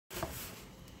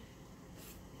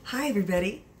Hi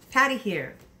everybody, Patty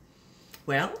here.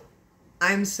 Well,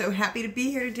 I'm so happy to be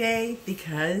here today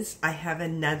because I have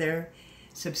another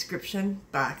subscription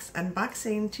box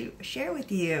unboxing to share with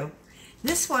you.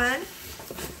 This one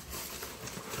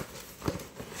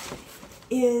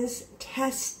is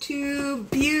Test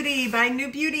Tube Beauty by New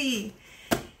Beauty.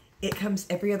 It comes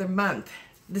every other month.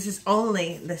 This is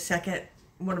only the second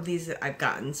one of these that I've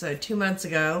gotten. So 2 months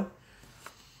ago,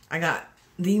 I got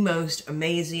the most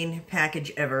amazing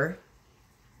package ever.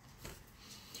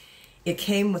 It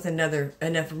came with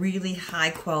enough really high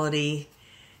quality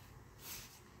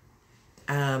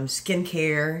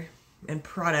skincare and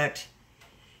product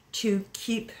to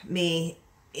keep me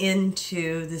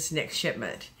into this next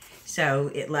shipment.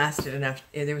 So it lasted enough,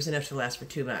 there was enough to last for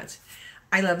 2 months.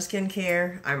 I love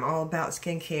skincare. I'm all about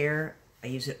skincare. I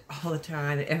use it all the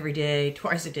time, every day,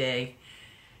 twice a day,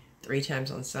 3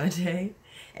 times on Sunday.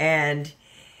 And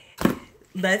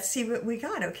let's see what we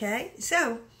got, okay?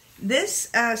 So this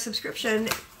subscription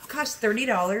costs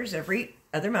 $30 every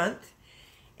other month,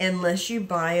 unless you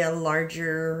buy a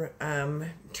larger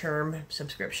term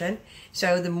subscription.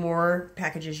 So the more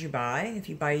packages you buy, if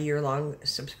you buy a year-long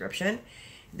subscription,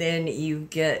 then you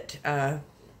get, I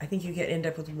think you end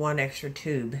up with 1 extra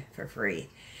tube for free.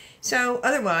 So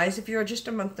otherwise, if you're just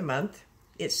a month to month,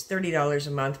 it's $30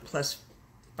 a month plus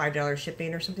 $5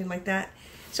 shipping or something like that.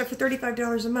 So for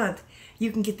 $35 a month, you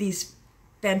can get these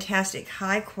fantastic,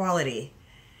 high quality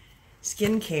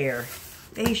skincare,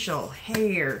 facial,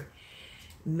 hair,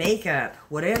 makeup,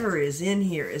 whatever is in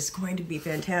here is going to be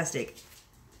fantastic.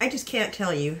 I just can't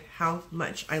tell you how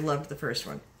much I loved the first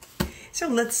one. So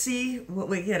let's see what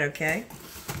we get, okay?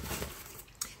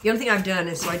 The only thing I've done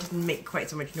is, so I didn't make quite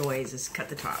so much noise, is cut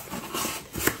the top.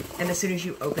 And as soon as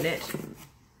you open it,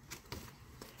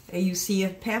 you see a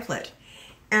pamphlet.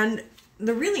 And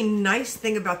the really nice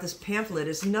thing about this pamphlet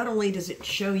is not only does it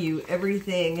show you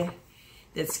everything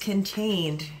that's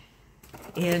contained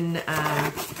in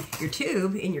your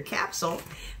tube, in your capsule,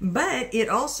 but it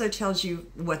also tells you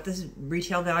what the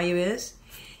retail value is.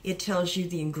 It tells you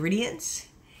the ingredients.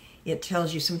 It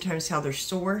tells you sometimes how they're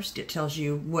sourced. It tells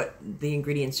you what the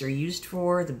ingredients are used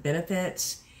for, the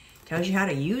benefits. It tells you how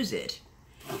to use it.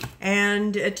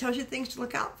 And it tells you things to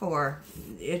look out for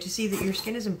to see that your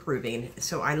skin is improving.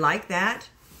 So I like that.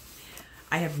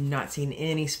 I have not seen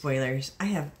any spoilers. I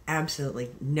have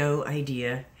absolutely no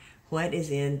idea what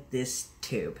is in this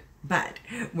tube, but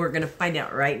we're going to find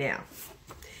out right now.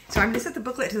 So I'm going to set the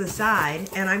booklet to the side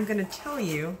and I'm going to tell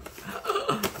you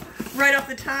right off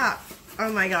the top.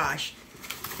 Oh my gosh.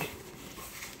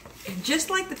 Just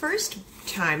like the first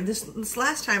time, this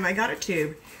last time I got a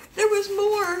tube, there was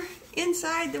more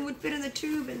inside than would fit in the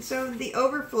tube, and so the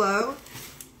overflow,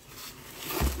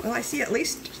 well, I see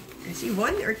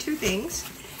 1 or 2 things.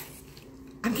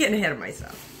 I'm getting ahead of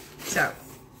myself. So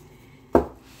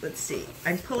let's see,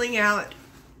 I'm pulling out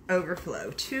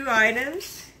overflow, 2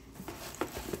 items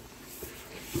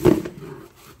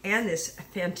and this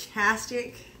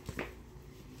fantastic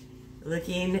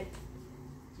looking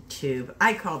tube.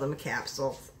 I call them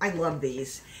capsules. I love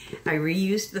these. I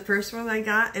reused the first one I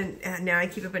got, and now I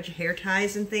keep a bunch of hair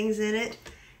ties and things in it.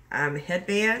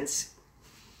 Headbands.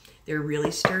 They're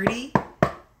really sturdy.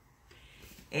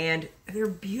 And they're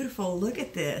beautiful. Look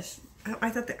at this. Oh, I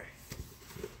thought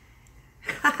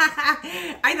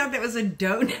that was a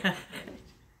donut.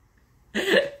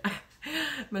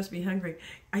 Must be hungry.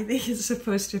 I think it's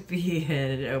supposed to be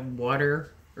a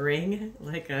water ring,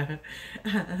 like a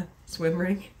swim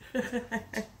ring.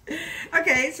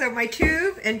 Okay, so my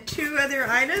tube and 2 other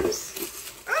items.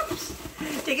 Oops,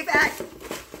 take it back.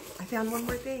 I found 1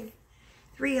 more thing.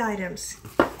 3 items.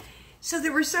 So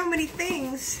there were so many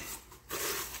things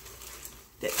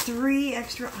that 3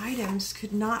 extra items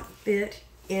could not fit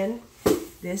in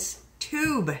this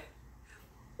tube.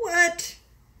 What?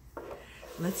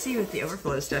 Let's see what the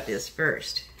overflow stuff is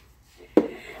first.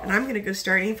 And I'm going to go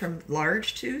starting from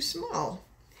large to small.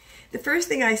 The first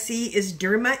thing I see is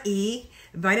Derma E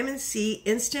Vitamin C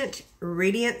Instant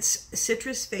Radiance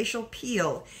Citrus Facial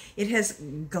Peel. It has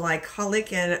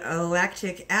glycolic and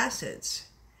lactic acids.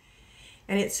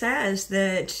 And it says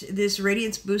that this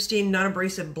radiance boosting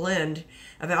non-abrasive blend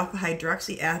of alpha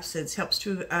hydroxy acids helps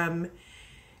to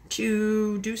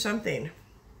do something.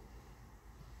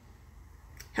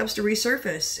 Helps to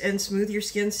resurface and smooth your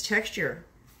skin's texture.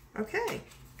 Okay.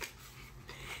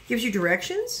 Gives you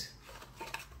directions.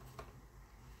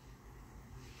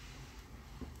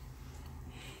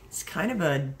 It's kind of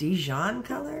a Dijon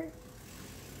color.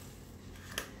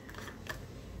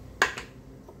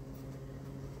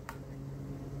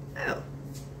 Oh.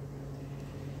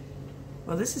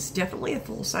 Well, this is definitely a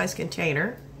full-size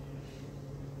container.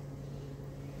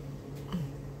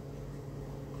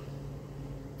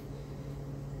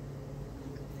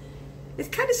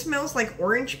 It kind of smells like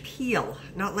orange peel,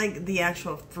 not like the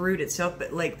actual fruit itself,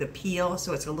 but like the peel.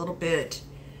 So it's a little bit,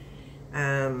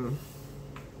 I don't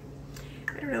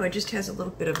know, it just has a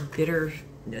little bit of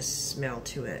bitterness smell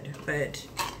to it. But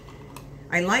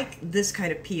I like this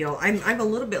kind of peel. I'm a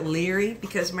little bit leery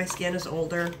because my skin is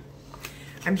older.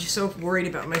 I'm just so worried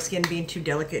about my skin being too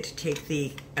delicate to take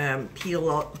the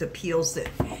peels that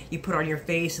you put on your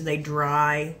face and they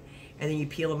dry and then you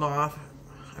peel them off.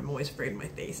 I'm always afraid my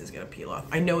face is gonna peel off.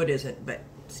 I know it isn't, but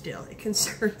still, it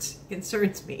concerns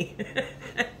me.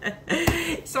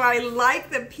 So I like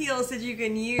the peels that you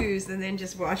can use and then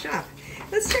just wash off.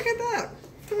 Let's check it out.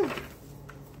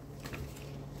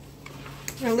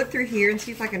 I'm gonna look through here and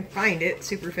see if I can find it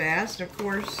super fast, of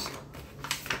course.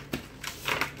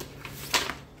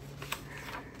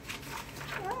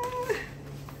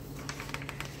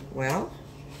 Well,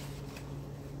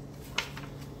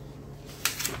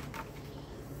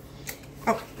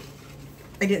 oh,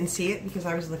 I didn't see it because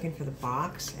I was looking for the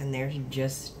box, and there's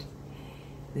just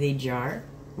the jar,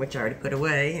 which I already put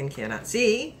away and cannot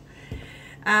see.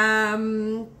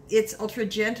 It's Ultra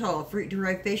Gentle Fruit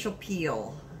Derived Facial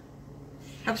Peel.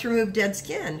 Helps remove dead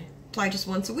skin. Apply just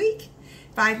once a week.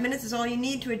 5 minutes is all you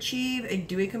need to achieve a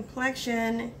dewy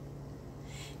complexion.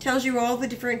 Tells you all the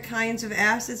different kinds of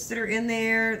acids that are in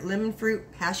there. Lemon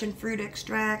fruit, passion fruit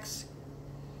extracts.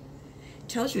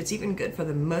 Tells you it's even good for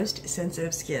the most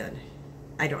sensitive skin.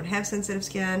 I don't have sensitive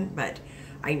skin, but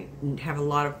I have a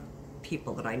lot of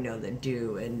people that I know that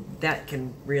do, and that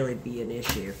can really be an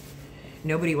issue.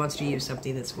 Nobody wants to use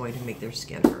something that's going to make their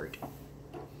skin hurt.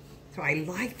 So I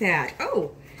like that.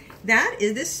 Oh,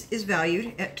 this is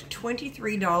valued at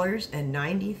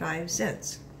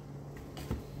 $23.95.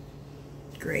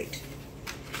 Great.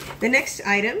 The next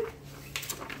item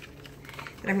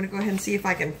that I'm going to go ahead and see if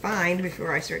I can find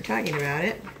before I start talking about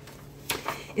it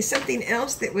is something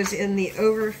else that was in the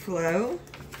overflow.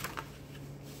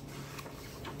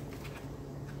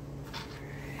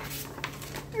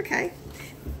 Okay.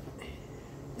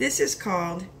 This is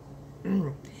called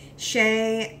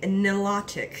Shea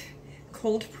Nilotic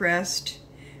Cold Pressed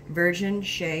Virgin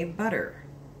Shea Butter.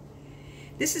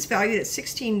 This is valued at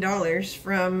 $16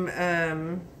 from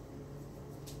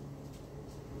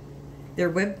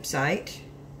their website.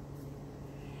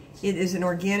 It is an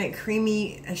organic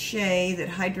creamy shea that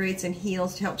hydrates and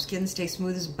heals to help skin stay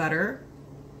smooth as butter.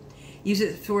 Use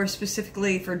it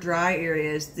specifically for dry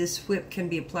areas. This whip can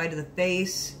be applied to the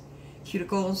face,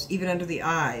 cuticles, even under the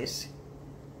eyes.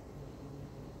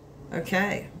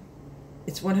 Okay.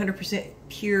 It's 100%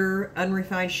 pure,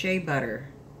 unrefined shea butter.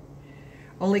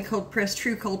 Only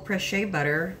true cold pressed shea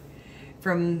butter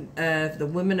from the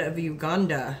women of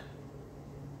Uganda.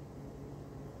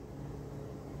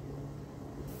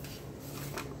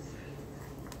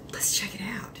 Let's check it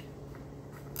out.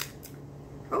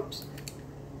 Oops.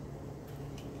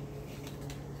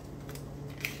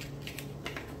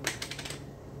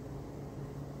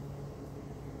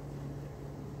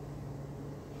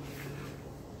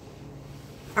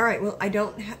 All right, well, I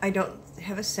don't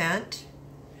have a scent,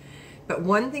 but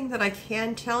one thing that I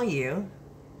can tell you,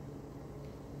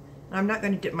 I'm not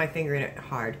going to dip my finger in it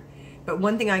hard, but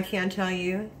one thing I can tell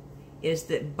you is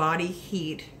that body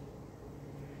heat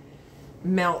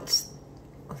melts.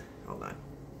 Hold on.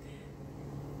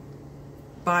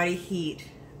 Body heat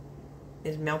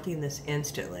is melting this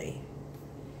instantly.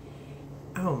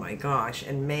 Oh my gosh,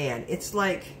 and man, it's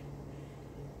like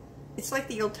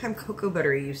the old-time cocoa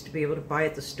butter you used to be able to buy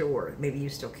at the store. Maybe you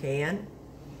still can.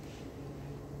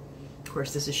 Of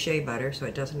course, this is shea butter, so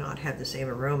it does not have the same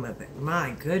aroma, but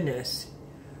my goodness.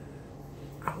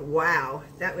 Oh, wow,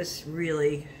 that was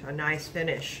really a nice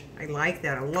finish. I like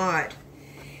that a lot.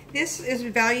 This is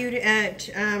valued at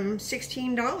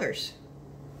 $16.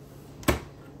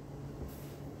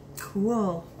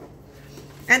 Cool.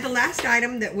 And the last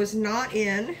item that was not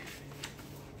in,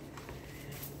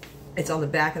 it's on the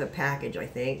back of the package, I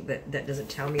think, but that doesn't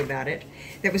tell me about it.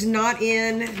 That was not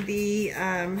in the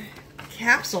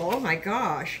capsule. Oh my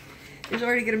gosh. There's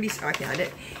already going to be, oh, I found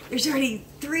it. There's already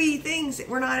 3 things that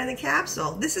were not in the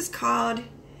capsule. This is called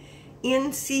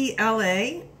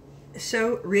NCLA,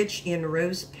 So Rich in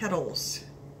Rose Petals.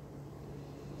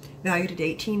 Valued at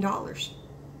 $18.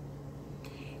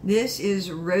 This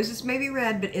is Roses May Be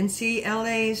Red, but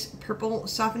NCLA's Purple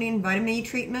Softening Vitamin E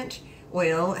Treatment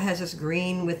Oil has this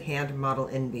green with hand model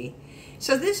envy.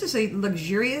 So this is a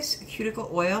luxurious cuticle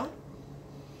oil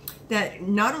that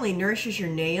not only nourishes your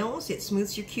nails, it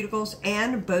smooths your cuticles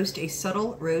and boasts a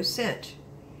subtle rose scent.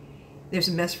 There's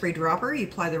a mess-free dropper. You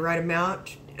apply the right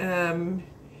amount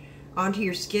onto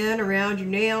your skin, around your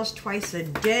nails twice a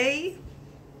day.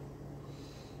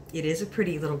 It is a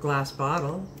pretty little glass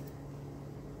bottle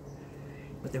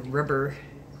with a rubber.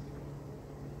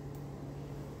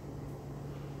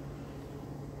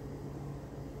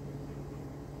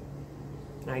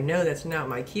 I know that's not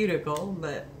my cuticle,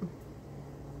 but...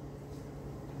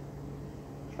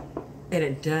 And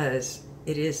it does.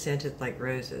 It is scented like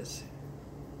roses.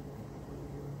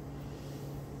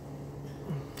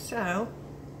 So,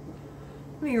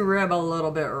 let me rub a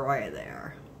little bit right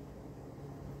there.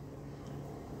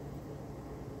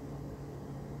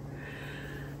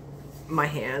 My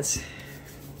hands,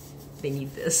 they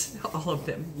need this, all of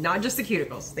them. Not just the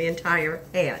cuticles, the entire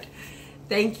hand.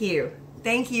 Thank you.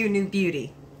 Thank you, New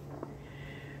Beauty.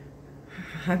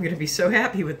 I'm gonna be so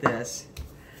happy with this.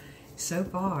 So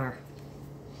far,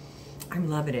 I'm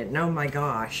loving it. And oh my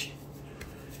gosh,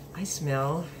 I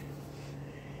smell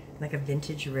like a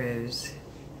vintage rose.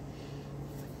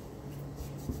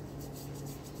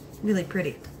 Really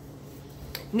pretty.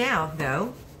 Now,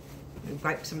 though,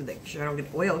 wipe some of the, so I don't get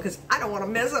oil because I don't want to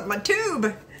mess up my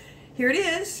tube. Here it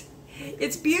is.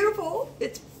 It's beautiful.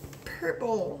 It's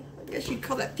purple. I guess you'd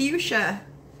call that fuchsia.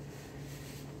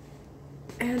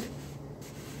 And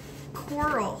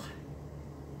coral.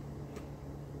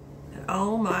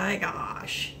 Oh my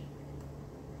gosh.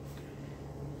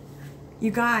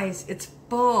 You guys, it's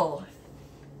full.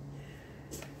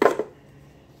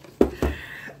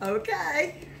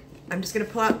 Okay. I'm just going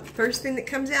to pull out the first thing that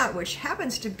comes out, which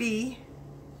happens to be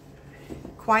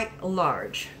quite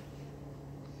large.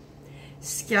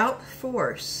 Scalp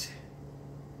Force.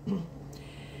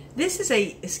 This is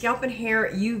a scalp and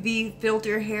hair UV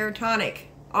filter hair tonic.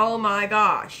 Oh my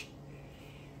gosh.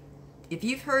 If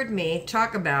you've heard me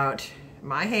talk about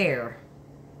my hair,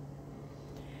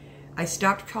 I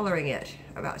stopped coloring it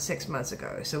about 6 months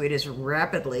ago, so it is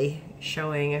rapidly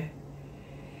showing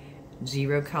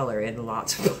zero color in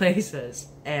lots of places,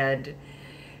 and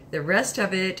the rest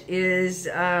of it is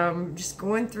just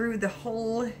going through the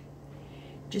whole,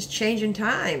 just changing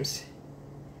times.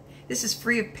 This is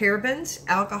free of parabens,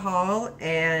 alcohol,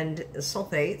 and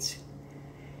sulfates,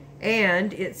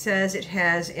 and it says it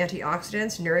has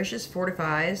antioxidants, nourishes,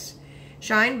 fortifies,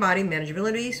 shine, body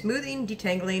manageability, smoothing,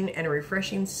 detangling, and a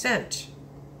refreshing scent.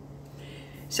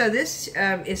 So this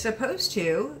is supposed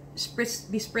to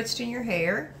be spritzed in your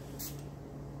hair.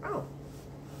 Oh.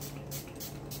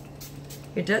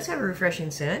 It does have a refreshing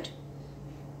scent.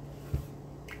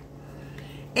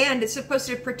 And it's supposed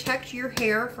to protect your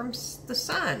hair from the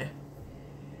sun,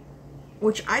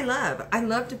 which I love. I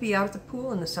love to be out at the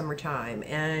pool in the summertime,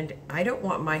 and I don't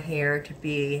want my hair to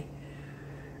be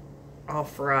all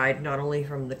fried, not only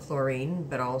from the chlorine,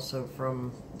 but also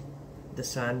from the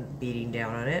sun beating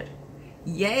down on it.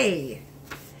 Yay!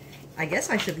 I guess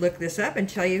I should look this up and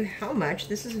tell you how much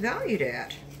this is valued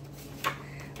at.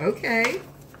 Okay.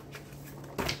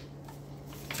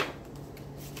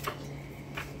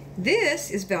 This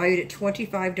is valued at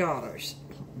 $25.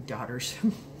 Daughters.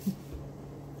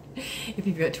 If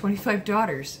you've got 25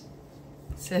 daughters,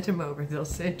 send them over. They'll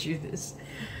send you this.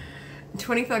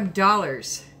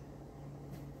 $25.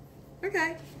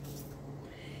 Okay.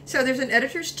 So there's an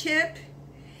editor's tip.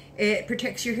 It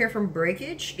protects your hair from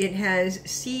breakage. It has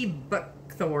sea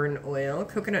buckthorn oil,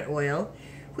 coconut oil,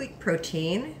 wheat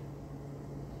protein,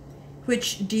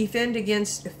 which defend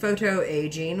against photo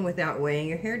aging without weighing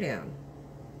your hair down.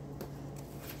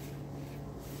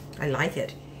 I like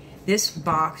it. This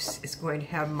box is going to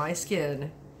have my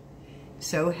skin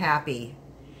so happy.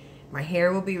 My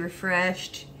hair will be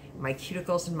refreshed. My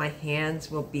cuticles and my hands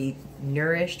will be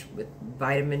nourished with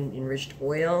vitamin-enriched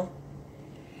oil.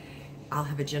 I'll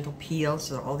have a gentle peel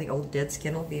so all the old dead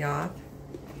skin will be off.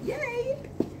 Yay!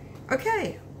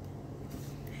 Okay.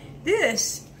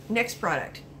 This next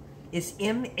product is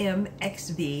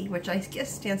MMXV, which I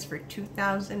guess stands for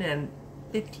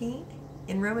 2015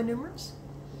 in Roman numerals.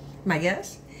 My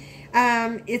guess.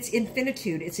 It's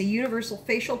Infinitude. It's a universal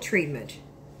facial treatment.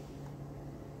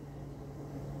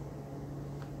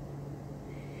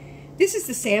 This is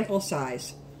the sample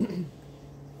size.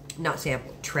 Not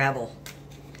sample, travel.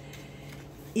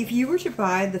 If you were to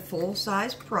buy the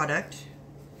full-size product,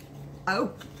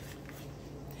 oh,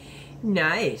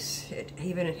 nice. It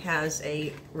even has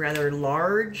a rather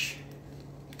large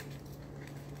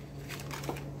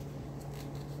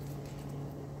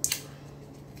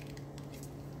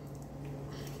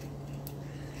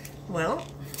well,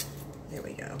 there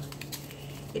we go.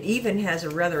 It even has a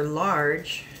rather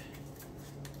large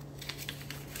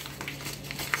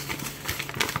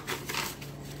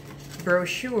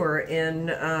brochure in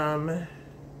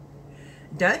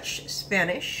Dutch,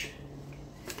 Spanish,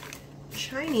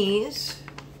 Chinese,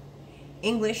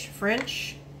 English,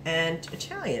 French, and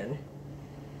Italian.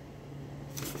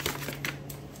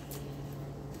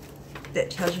 that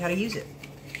tells you how to use it.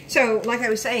 So, like I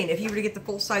was saying, if you were to get the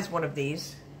full-size one of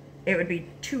these, it would be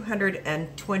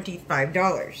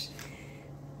 $225.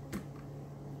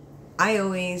 I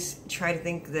always try to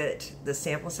think that the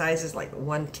sample size is like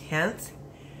 1/10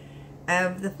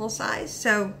 of the full size.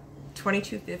 So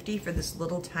 $22.50 for this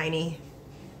little tiny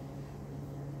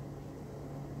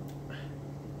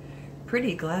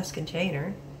pretty glass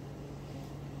container.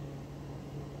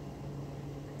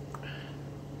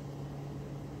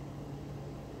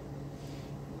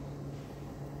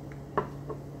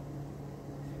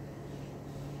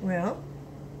 Well,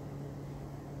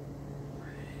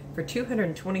 for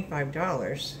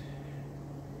 $225,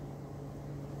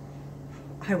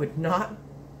 I would not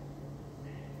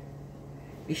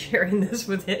be sharing this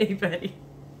with anybody.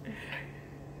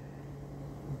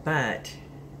 But,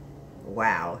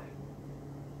 wow.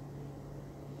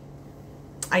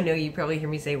 I know you probably hear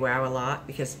me say wow a lot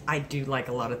because I do like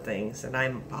a lot of things and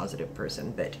I'm a positive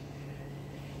person, but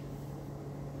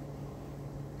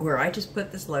where I just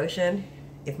put this lotion,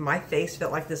 if my face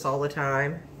felt like this all the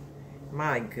time,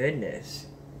 my goodness.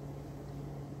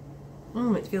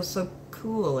 It feels so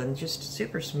cool and just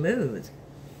super smooth.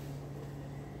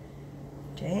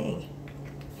 Dang.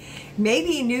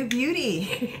 Maybe New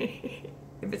Beauty,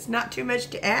 if it's not too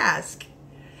much to ask,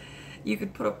 you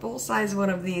could put a full-size one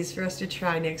of these for us to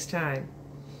try next time.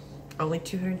 Only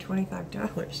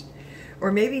 $225.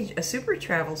 Or maybe a super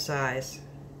travel size.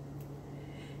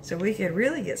 So we could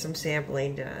really get some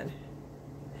sampling done.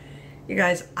 You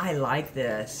guys, I like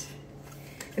this.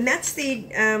 And that's the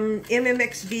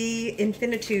MMXV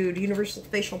Infinitude Universal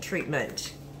Facial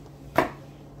Treatment.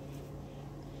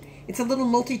 It's a little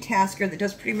multitasker that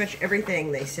does pretty much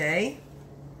everything, they say.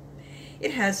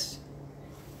 It has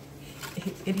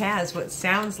what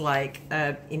sounds like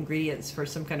ingredients for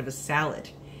some kind of a salad.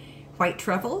 White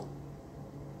truffle,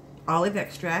 olive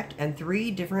extract, and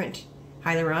 3 different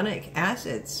hyaluronic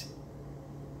acids.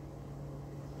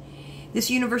 This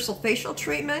universal facial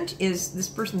treatment is this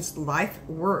person's life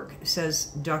work, says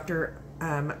Dr.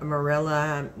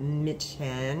 Marella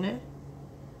Mitten.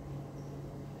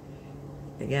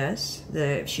 I guess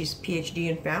she's PhD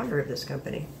and founder of this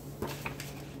company.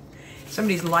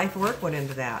 Somebody's life work went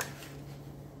into that.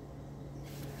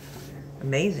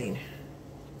 Amazing.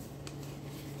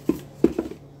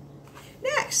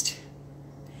 Next,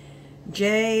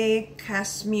 J.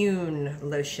 Casmune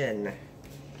lotion.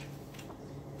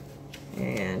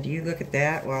 And you look at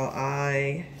that while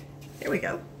there we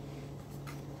go.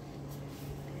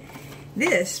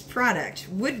 This product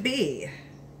would be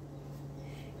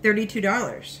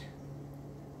 $32.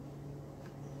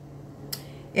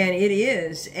 And it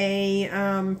is a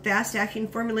fast-acting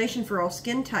formulation for all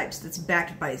skin types that's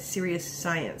backed by serious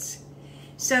science.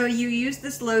 So you use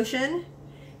this lotion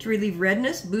to relieve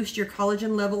redness, boost your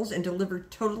collagen levels, and deliver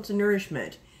total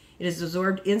nourishment. It is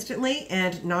absorbed instantly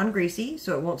and non-greasy,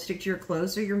 so it won't stick to your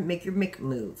clothes or make your makeup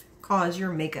move. Cause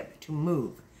your makeup to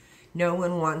move. No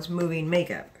one wants moving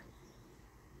makeup.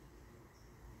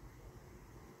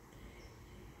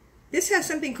 This has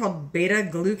something called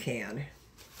beta-glucan.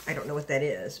 I don't know what that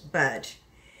is, but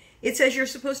it says you're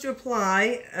supposed to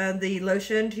apply the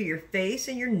lotion to your face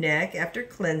and your neck after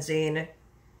cleansing.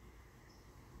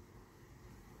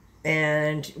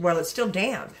 And while it's still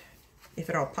damp, if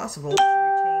at all possible, to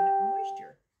retain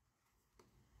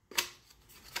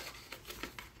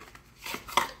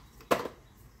moisture.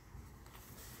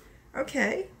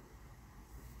 Okay.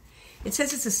 It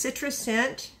says it's a citrus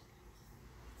scent.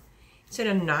 It's in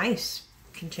a nice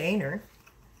container.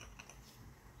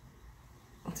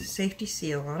 With a safety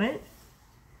seal on it.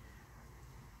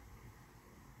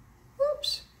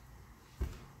 Whoops.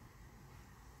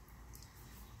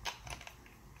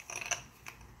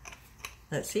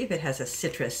 Let's see if it has a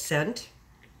citrus scent.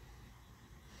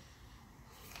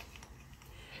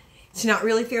 It's not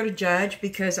really fair to judge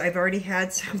because I've already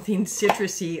had something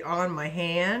citrusy on my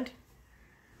hand.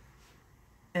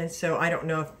 And so I don't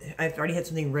know if I've already had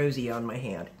something rosy on my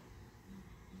hand.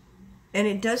 And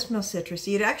it does smell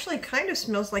citrusy. It actually kind of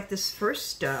smells like this first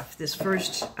stuff, this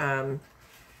first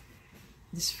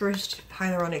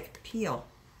hyaluronic peel.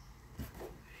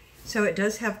 So it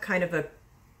does have kind of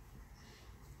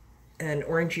an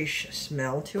orangish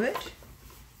smell to it.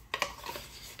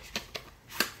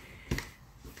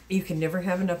 You can never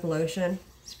have enough lotion,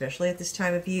 especially at this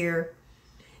time of year,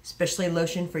 especially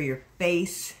lotion for your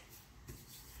face.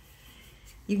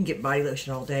 You can get body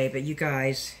lotion all day, but you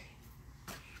guys,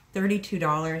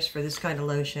 $32 for this kind of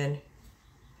lotion.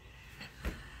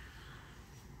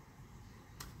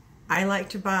 I like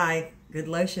to buy good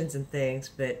lotions and things,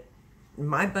 but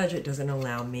my budget doesn't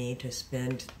allow me to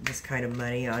spend this kind of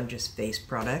money on just face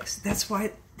products. That's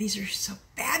why these are so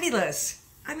fabulous.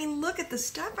 I mean, look at the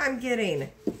stuff I'm getting.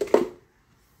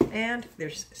 And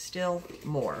there's still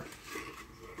more.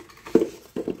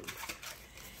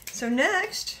 So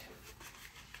next,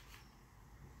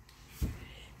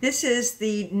 this is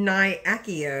the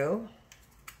Nyakio.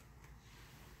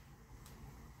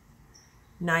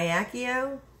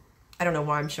 Nyakio? I don't know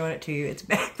why I'm showing it to you. It's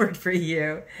backward for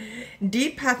you.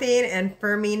 Deep Puffing and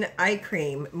Firming Eye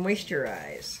Cream.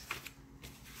 Moisturize.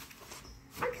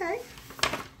 Okay.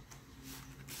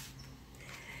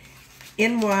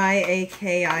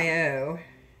 Nyakio.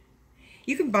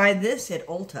 You can buy this at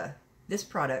Ulta, this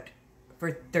product,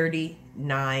 for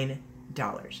 $39.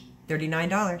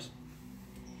 $39.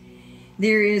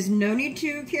 There is no need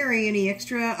to carry any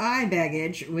extra eye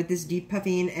baggage with this Deep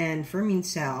Puffing and Firming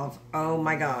Salve. Oh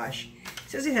my gosh.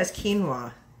 It says it has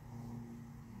quinoa.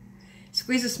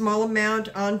 Squeeze a small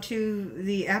amount onto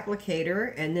the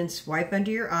applicator and then swipe under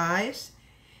your eyes.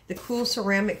 The cool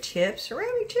ceramic tip.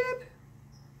 Ceramic tip?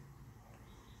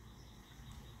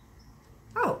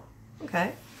 Oh,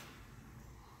 okay.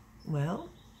 Well.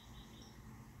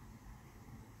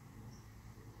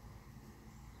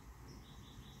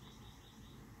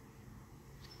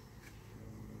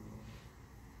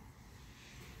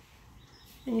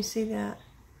 Can you see that?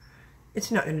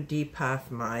 It's not going to depuff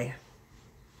my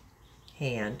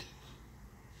hand.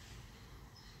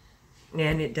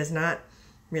 And it does not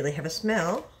really have a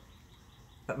smell.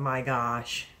 But my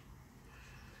gosh.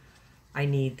 I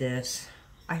need this.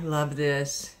 I love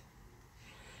this.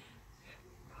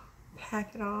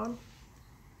 Pack it on.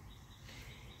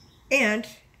 And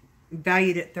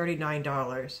valued at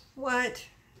 $39. What?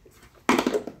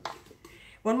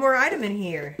 One more item in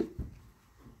here.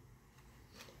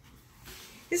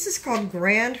 This is called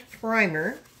Grand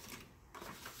Primer.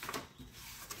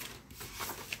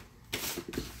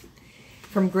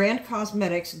 From Grand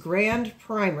Cosmetics, Grand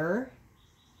Primer.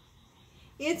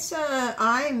 It's a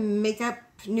eye makeup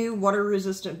new water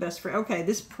resistant best friend. Okay,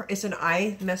 this is an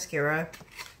eye mascara.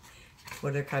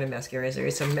 What other kind of mascara is there?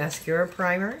 It's a mascara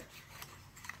primer.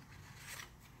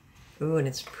 Ooh, and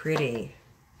it's pretty.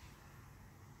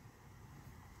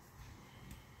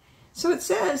 So it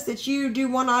says that you do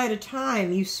one eye at a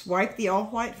time. You swipe the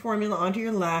all-white formula onto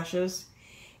your lashes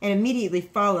and immediately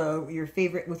follow with your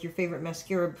favorite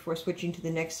mascara before switching to the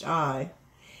next eye.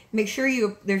 Make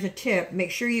sure there's a tip,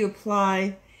 make sure you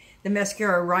apply the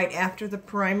mascara right after the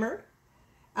primer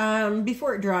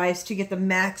before it dries to get the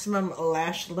maximum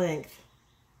lash length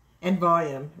and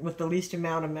volume with the least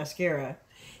amount of mascara.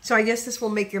 So I guess this will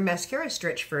make your mascara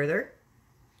stretch further.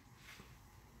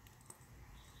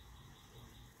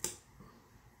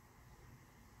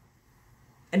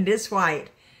 And this white,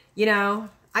 you know,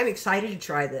 I'm excited to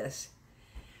try this.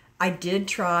 I did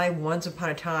try once upon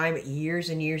a time, years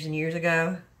and years and years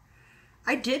ago.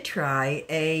 I did try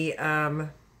a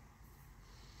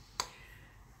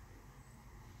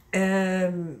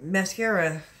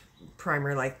mascara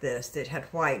primer like this that had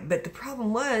white. But the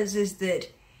problem is that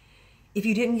if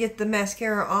you didn't get the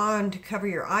mascara on to cover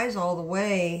your eyes all the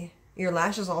way, your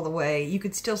lashes all the way, you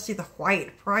could still see the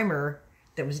white primer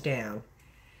that was down.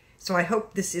 So I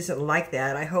hope this isn't like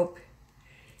that. I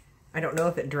don't know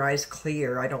if it dries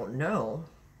clear. I don't know.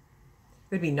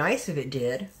 It would be nice if it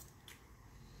did.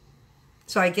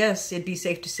 So I guess it'd be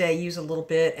safe to say use a little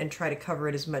bit and try to cover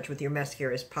it as much with your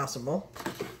mascara as possible.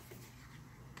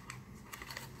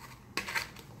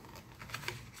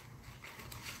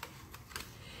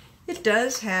 It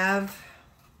does have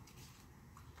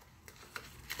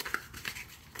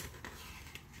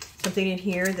something in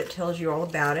here that tells you all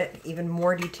about it, even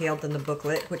more detailed than the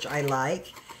booklet, which I like.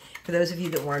 For those of you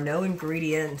that want to know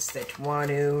ingredients, that want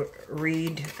to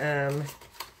read,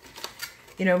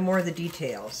 you know, more of the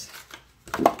details.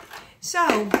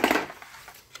 So,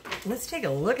 let's take a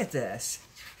look at this.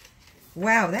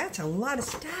 Wow, that's a lot of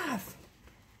stuff.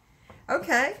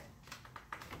 Okay.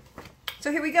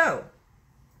 So here we go.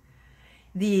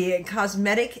 The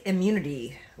Cosmetic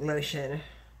Immunity Lotion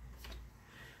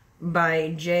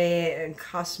by J.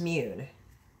 Cosmune.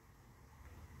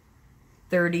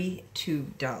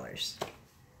 $32.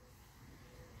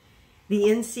 The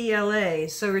NCLA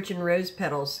So Rich in Rose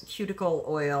Petals Cuticle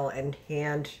Oil and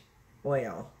Hand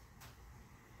Oil.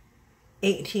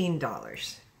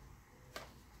 $18.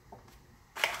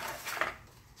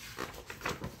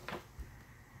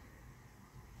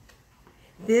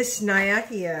 This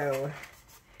Nyakio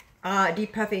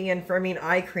Deep Puffing and Firming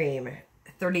Eye Cream.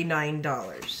 $39.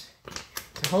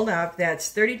 So hold up,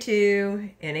 that's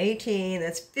 32 and 18,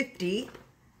 that's 50.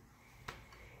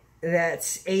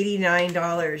 That's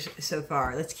 $89 so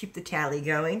far. Let's keep the tally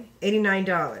going.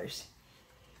 $89.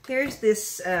 Here's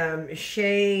this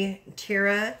Shea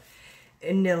Terra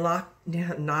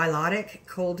Nilotic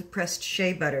cold pressed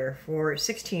shea butter for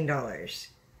 $16.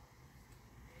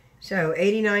 So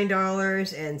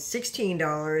 $89 and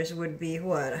 $16 would be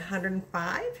what,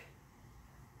 $105?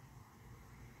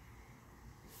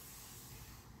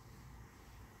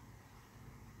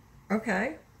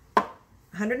 Okay,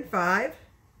 $105.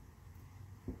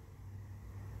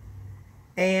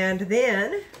 And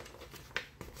then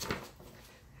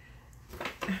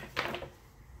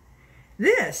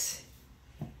this,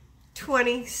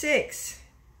 $26.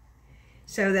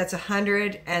 So that's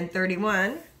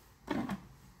 $131.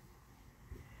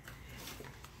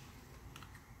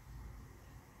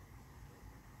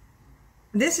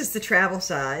 This is the travel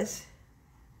size.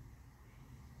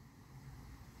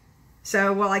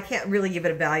 So, well, I can't really give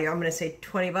it a value. I'm going to say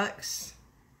 20 bucks.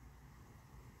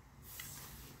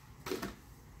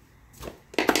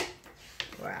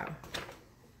 Wow.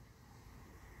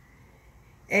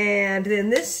 And then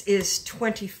this is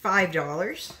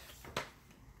 $25.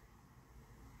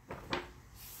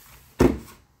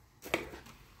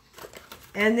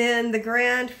 And then the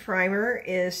Grand Primer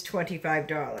is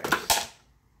 $25.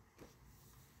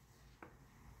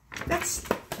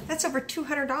 That's over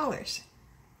 $200.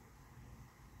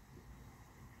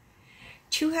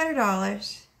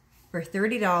 $200 for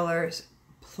 $30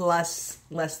 plus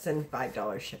less than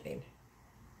 $5 shipping.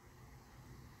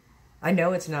 I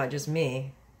know it's not just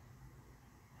me.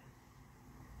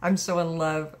 I'm so in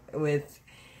love with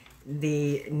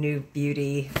the new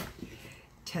Beauty,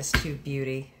 Test Tube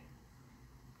Beauty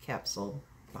capsule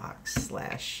box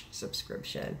 /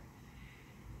 subscription.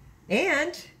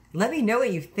 And let me know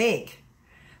what you think.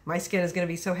 My skin is going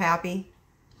to be so happy.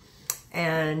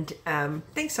 And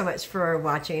thanks so much for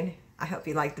watching. I hope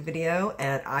you liked the video,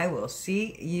 and I will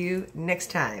see you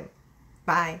next time.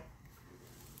 Bye.